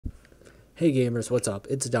Hey gamers, what's up?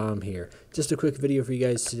 It's Dom here. Just a quick video for you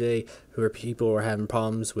guys today who are people who are having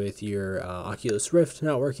problems with your Oculus Rift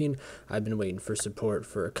not working. I've been waiting for support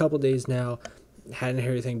for a couple days now. Hadn't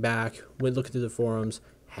heard anything back. Went looking through the forums.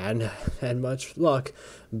 Hadn't had much luck,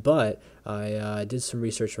 but I did some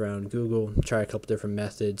research around Google, tried a couple different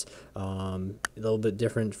methods, a little bit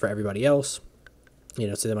different for everybody else.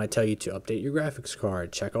 So they might tell you to update your graphics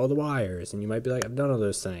card, check all the wires, and you might be like, I've done all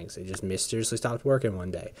those things. They just mysteriously stopped working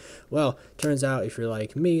one day. Well, turns out if you're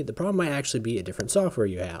like me, the problem might actually be a different software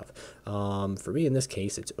you have. For me, in this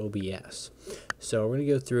case, it's OBS. So we're going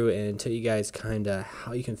to go through and tell you guys kind of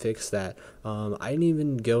how you can fix that. I didn't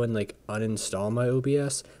even go and uninstall my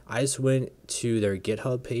OBS. I just went to their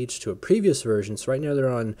GitHub page to a previous version. So right now they're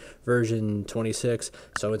on version 26.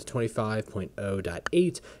 So I went to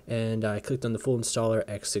 25.0.8 and I clicked on the full installer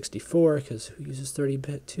x64 because who uses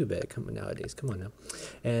 30-bit, 2-bit? Come on nowadays, come on now.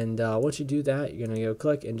 And once you do that, you're going to go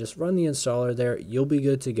click and just run the installer there. You'll be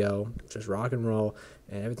good to go. Just rock and roll.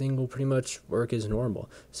 And everything will pretty much work as normal.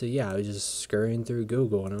 So yeah, I was just scurrying through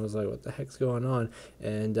Google and I was like, what the heck's going on?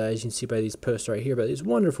 And as you can see by these posts right here, by these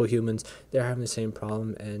wonderful humans, they're having the same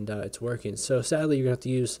problem and it's working. So sadly, you're going to have to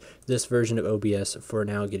use this version of OBS for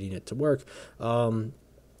now getting it to work. But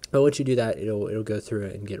once you do that, it'll go through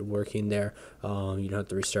it and get working there. You don't have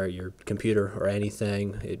to restart your computer or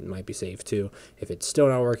anything. It might be safe too. If it's still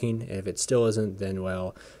not working, and if it still isn't, then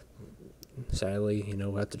well, sadly,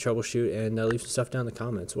 we'll have to troubleshoot and leave some stuff down in the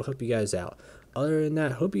comments. We'll help you guys out. Other than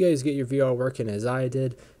that, hope you guys get your VR working as I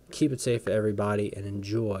did. Keep it safe for everybody and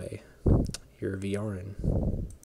enjoy your VRing.